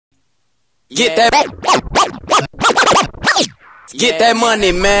Get that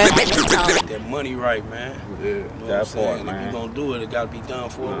money, man. Get that money right, man. Yeah, You know that what I'm part, saying? man. If you gonna do it, it gotta be done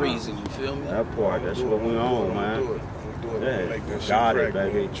for a reason. You feel me? That part, that's what we on, man. Yeah, Make that shit got it,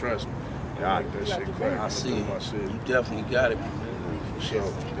 crack, baby. man. Trust me. Got Make it. that shit crack. I see it. My shit. You definitely got it. For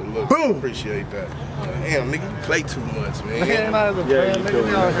sure. Look, boom. Appreciate that. Damn, nigga, you play too much, man. Yeah, you do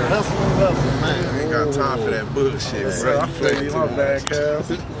it. I ain't got time for that bullshit, bro. I feel you, my bad,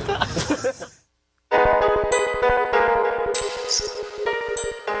 cuz.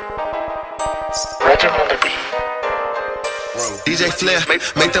 DJ Flair,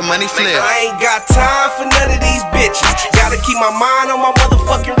 make the money flare. I ain't got time for none of these bitches. Gotta keep my mind on my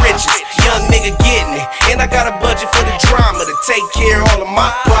motherfucking riches. Young nigga getting it, and I got a budget for the drama to take care of all of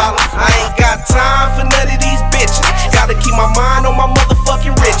my problems. I ain't got time for none of these bitches. Gotta keep my mind on my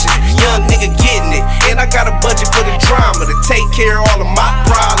motherfucking riches. Young nigga getting it, and I got a budget for the drama to take care of all of my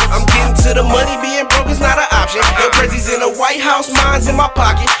problems. I'm getting to the money, being broke is not an option. Your Prezzies in the White House, mine's in my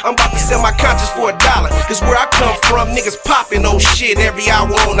pocket. I'm about to sell my conscience for $1, cause where I come from, niggas popping on shit every hour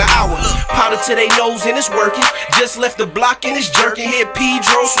on the hour. Powder to they nose and it's working. Just left the block and it's jerking. Here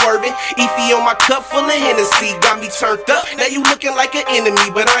Pedro swerving. Efi on my cup full of Hennessy. Got me turned up. Now you looking like an enemy,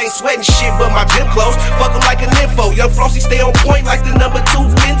 but I ain't sweating shit but my gym clothes. Fuck 'em like a nympho. Young Flossy stay on point like the number 2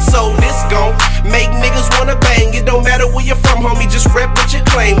 Pinso. This gon' make niggas wanna bang. It don't matter where you're from, homie. Just rep what you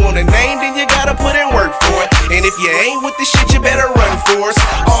claim. Want a name, then you gotta put in work for it. And if you ain't with the shit, you better run for us.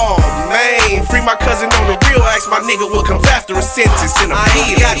 Oh man, free my cousin on the real. Ask my nigga what comes after a sentence in a I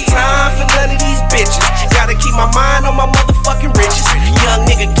ain't got time for none of these bitches. Gotta keep my mind on my motherfucking riches. Young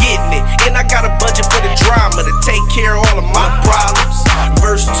nigga getting it, and I got a budget for the drama to take care of all of my problems.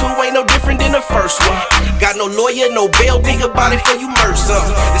 Verse 2 ain't no different than the first one. Got no lawyer, no bail, think about it before you murder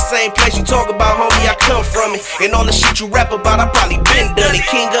something. The same place you talk about, homie, I come from it. And all the shit you rap about, I probably been done it.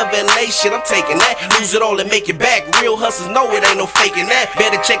 King of LA shit, I'm taking that. Lose it all and make it back. Real hustlers know it ain't no faking that.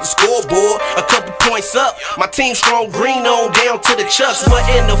 Better check the scoreboard, a couple points up. My team strong, green on down to the chucks. What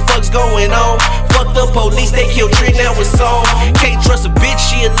in the fuck's going on? Fuck the police, they kill Trick, now it's on. Can't trust a bitch,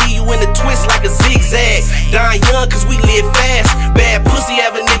 she'll leave you in a twist like a zigzag. Dying young cause we live fast. Bad pussy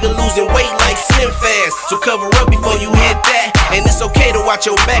have a nigga losing weight like Slim Fast. So cover up before you hit that. And it's okay to watch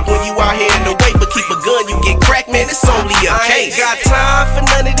your back when you out here in the way. But keep a gun, you get cracked, man, it's only a case. I ain't got time for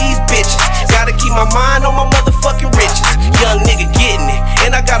none of these bitches. Gotta keep my mind on my motherfucking riches. Young nigga getting it,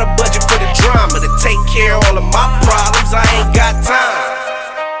 and I got a budget for the drama to take care of all of my problems. I ain't got time.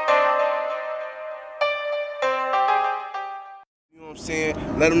 I'm saying,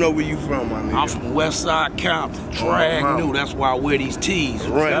 let them know where you from, my nigga. I'm from Westside Compton, drag new. That's why I wear these tees.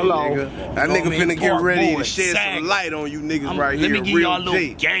 Right, Hello. nigga. That You know nigga what I mean? finna get Park ready to boy, shed sag. some light on you niggas right Let here. me give y'all a Real little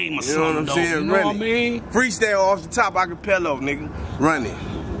G. game or You know what I'm something, saying? though. You know Run what I it. mean? Freestyle off the top, acapella, nigga. Run it.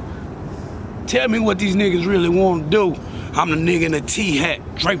 Tell me what these niggas really want to do. I'm the nigga in a T-hat,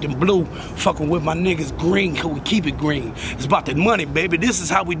 draped in blue, fucking with my niggas green, cause we keep it green. It's about that money, baby. This is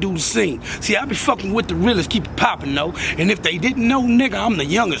how we do the scene. See, I be fucking with the realest, keep it poppin', though. And if they didn't know, nigga, I'm the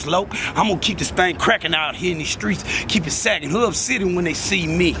youngest, low. I'm gonna keep this thing cracking out here in these streets, keep it sagging, Hub City when they see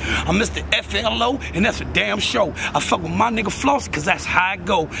me. I'm Mr. FLO, and that's a damn show. I fuck with my nigga Floss, cause that's how I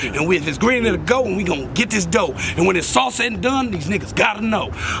go. And if it's green, it'll go, and we gonna get this dough. And when it's all said and done, these niggas gotta know.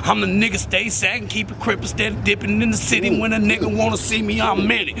 I'm the nigga stay sagging, keep it crippin', steady dipping in the city. When a nigga wanna see me, I'm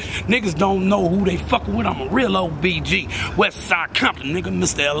in it. Niggas don't know who they fucking with. I'm a real OBG. Westside Compton, nigga,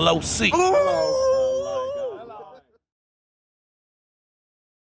 Mr. LOC.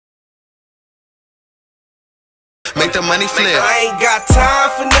 Make the money flare. I ain't got time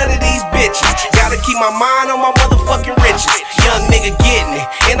for none of these bitches. Gotta keep my mind on my motherfucking riches. Young nigga getting it,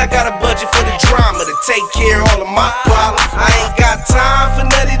 and I got a budget for the drama to take care of all of my problems. I ain't got time for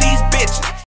none of